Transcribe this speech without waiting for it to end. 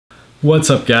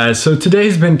What's up, guys? So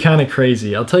today's been kind of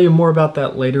crazy. I'll tell you more about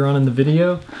that later on in the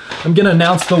video. I'm gonna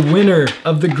announce the winner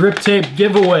of the grip tape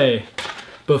giveaway.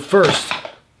 But first,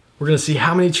 we're gonna see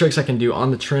how many tricks I can do on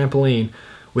the trampoline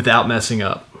without messing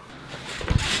up.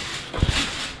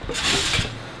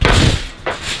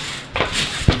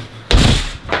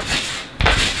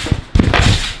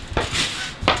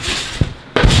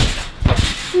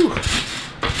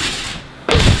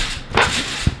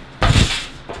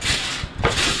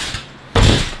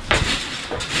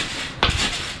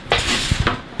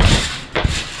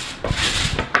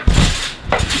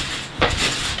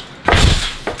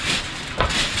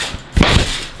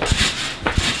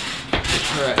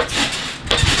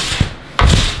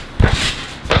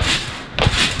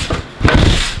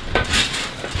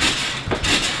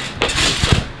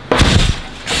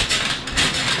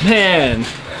 Man,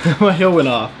 my heel went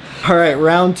off. All right,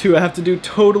 round two. I have to do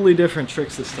totally different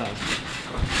tricks this time.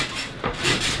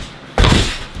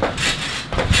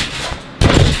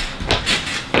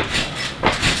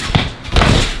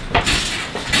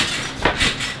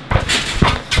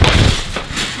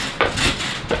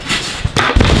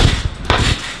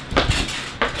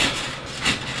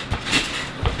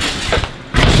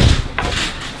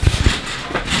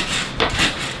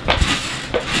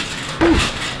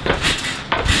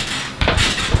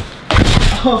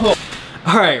 Oh.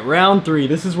 All right, round three.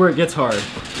 This is where it gets hard.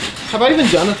 Have I even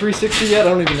done a 360 yet? I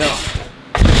don't even know.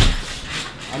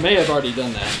 I may have already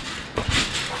done that.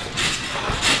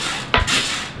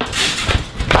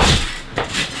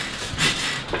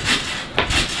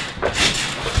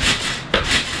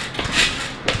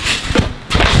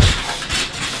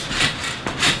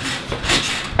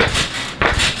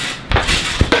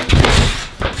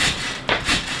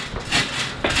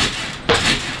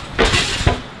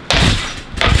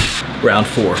 Round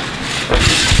four.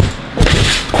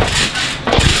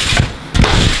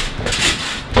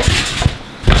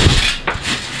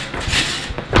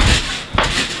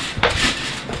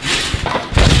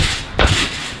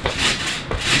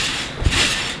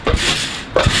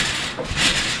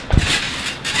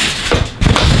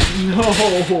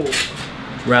 No.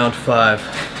 Round five.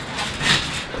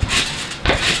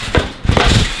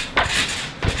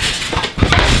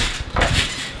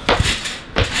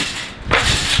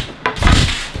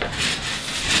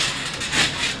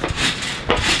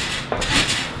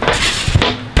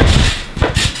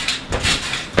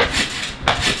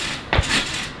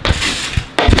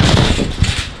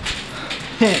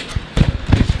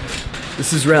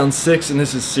 This is round six, and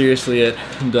this is seriously it.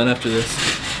 I'm done after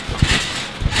this.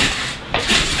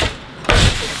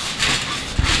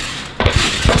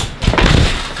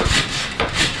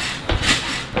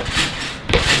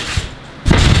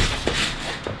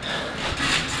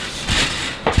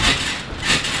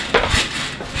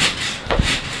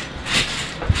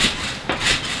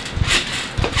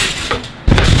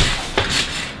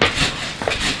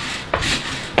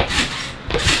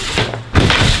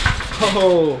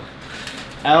 Oh,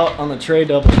 out on the tray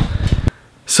double.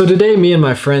 So today me and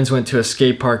my friends went to a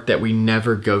skate park that we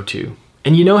never go to.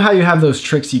 And you know how you have those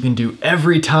tricks you can do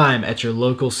every time at your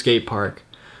local skate park,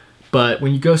 but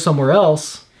when you go somewhere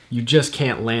else, you just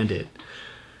can't land it.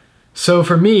 So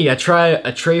for me, I try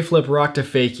a tray flip rock to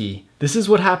fakie. This is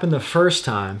what happened the first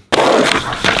time.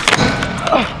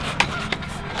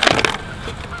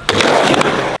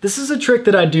 This is a trick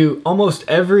that I do almost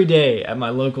every day at my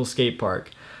local skate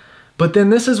park. But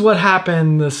then this is what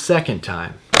happened the second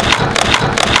time.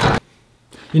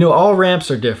 You know, all ramps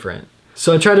are different.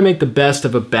 So I try to make the best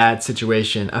of a bad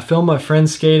situation. I filmed my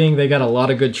friends skating, they got a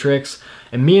lot of good tricks,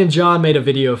 and me and John made a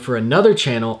video for another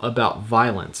channel about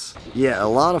violence. Yeah, a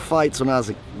lot of fights when I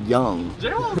was young.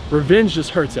 Revenge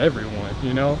just hurts everyone,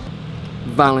 you know?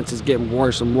 Violence is getting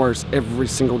worse and worse every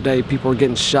single day. People are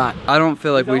getting shot. I don't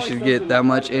feel like we should get that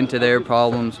much into their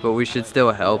problems, but we should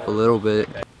still help a little bit.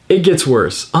 It gets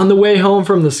worse. On the way home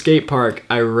from the skate park,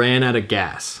 I ran out of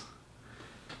gas.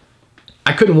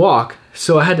 I couldn't walk,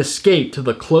 so I had to skate to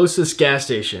the closest gas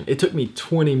station. It took me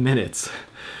 20 minutes.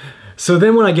 So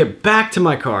then when I get back to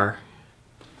my car,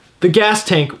 the gas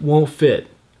tank won't fit.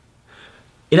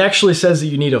 It actually says that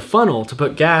you need a funnel to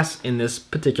put gas in this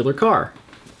particular car.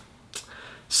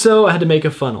 So I had to make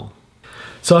a funnel.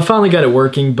 So I finally got it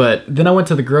working, but then I went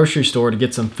to the grocery store to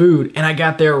get some food, and I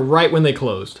got there right when they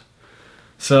closed.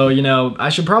 So, you know, I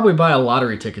should probably buy a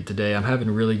lottery ticket today. I'm having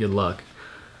really good luck.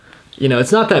 You know,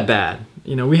 it's not that bad.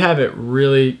 You know, we have it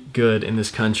really good in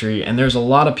this country, and there's a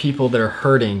lot of people that are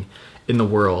hurting in the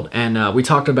world. And we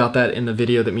talked about that in the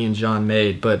video that me and John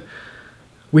made, but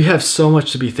we have so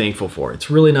much to be thankful for. It's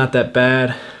really not that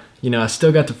bad. You know, I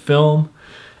still got to film,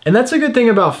 And that's a good thing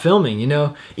about filming, you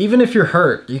know, even if you're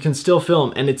hurt, you can still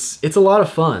film, and it's a lot of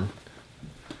fun.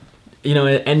 You know,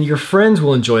 and your friends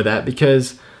will enjoy that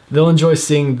because they'll enjoy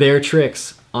seeing their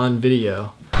tricks on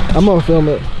video. I'm gonna film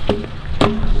it.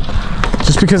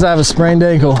 Just because I have a sprained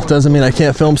ankle doesn't mean I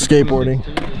can't film skateboarding.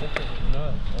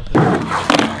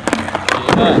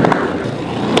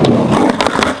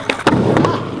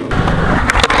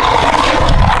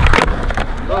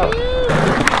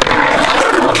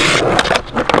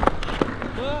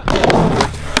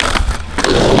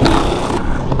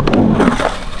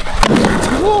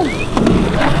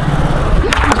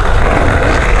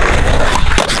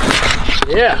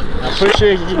 Yeah, I push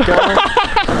it, keep going.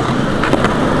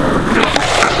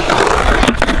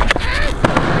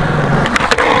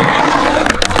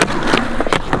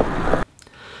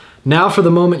 Now for the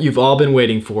moment you've all been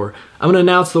waiting for. I'm gonna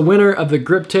announce the winner of the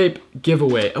grip tape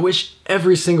giveaway. I wish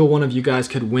every single one of you guys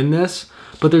could win this,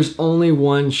 but there's only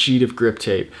one sheet of grip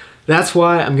tape. That's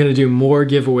why I'm gonna do more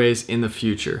giveaways in the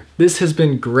future. This has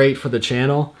been great for the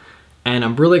channel, and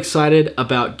I'm really excited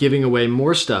about giving away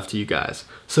more stuff to you guys.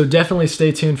 So definitely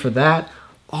stay tuned for that.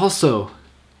 Also,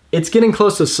 it's getting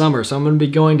close to summer, so I'm gonna be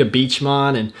going to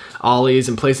Beachmont and Ollie's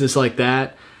and places like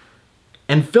that,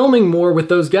 and filming more with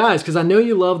those guys, because I know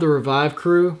you love the Revive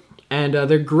crew, and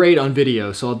they're great on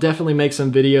video, so I'll definitely make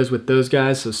some videos with those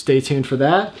guys, so stay tuned for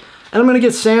that. And I'm gonna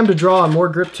get Sam to draw more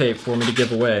grip tape for me to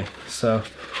give away, so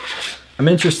I'm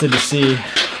interested to see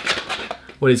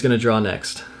what he's gonna draw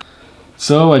next.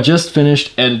 So I just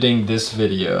finished editing this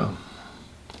video.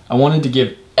 I wanted to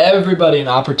give everybody an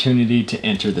opportunity to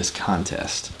enter this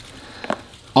contest.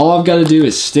 All I've got to do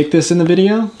is stick this in the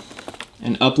video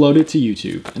and upload it to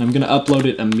YouTube, and I'm gonna upload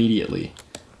it immediately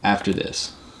after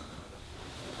this.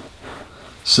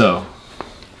 So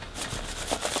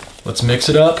let's mix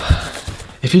it up.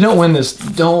 If you don't win this,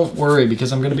 don't worry,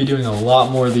 because I'm gonna be doing a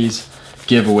lot more of these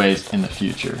giveaways in the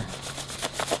future.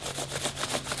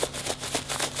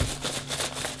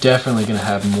 Definitely gonna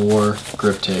have more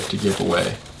grip tape to give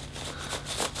away.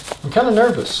 I'm kind of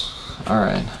nervous. All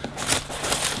right,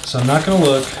 so I'm not gonna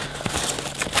look.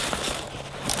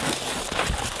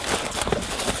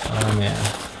 Oh man.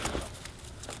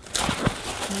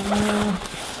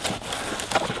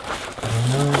 I don't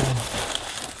know.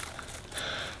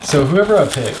 So whoever I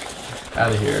pick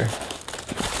out of here,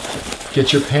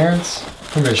 get your parents'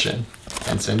 permission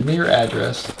and send me your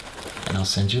address, and I'll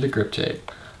send you the grip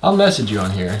tape. I'll message you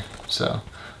on here, so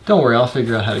don't worry, I'll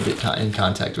figure out how to get in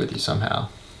contact with you somehow.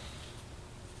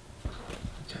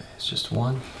 Okay, it's just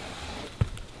one.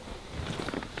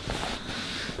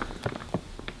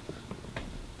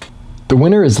 The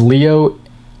winner is Leo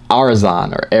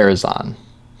Arizon, or Arizon.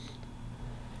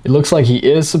 It looks like he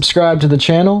is subscribed to the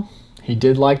channel, he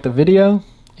did like the video,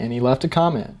 and he left a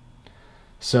comment.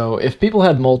 So if people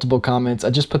had multiple comments, I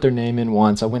just put their name in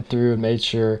once. I went through and made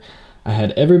sure I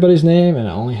had everybody's name, and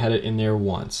I only had it in there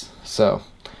once. So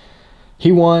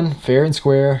he won fair and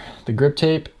square. The grip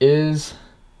tape is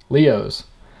Leo's.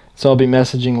 So I'll be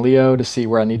messaging Leo to see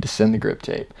where I need to send the grip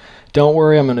tape. Don't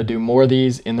worry, I'm gonna do more of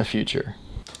these in the future.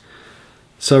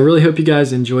 So I really hope you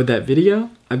guys enjoyed that video.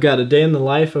 I've got a day in the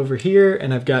life over here,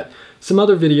 and I've got some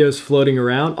other videos floating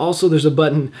around. Also, there's a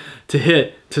button to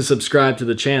hit to subscribe to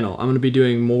the channel. I'm gonna be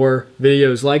doing more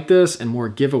videos like this and more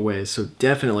giveaways, so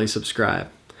definitely subscribe.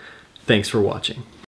 Thanks for watching.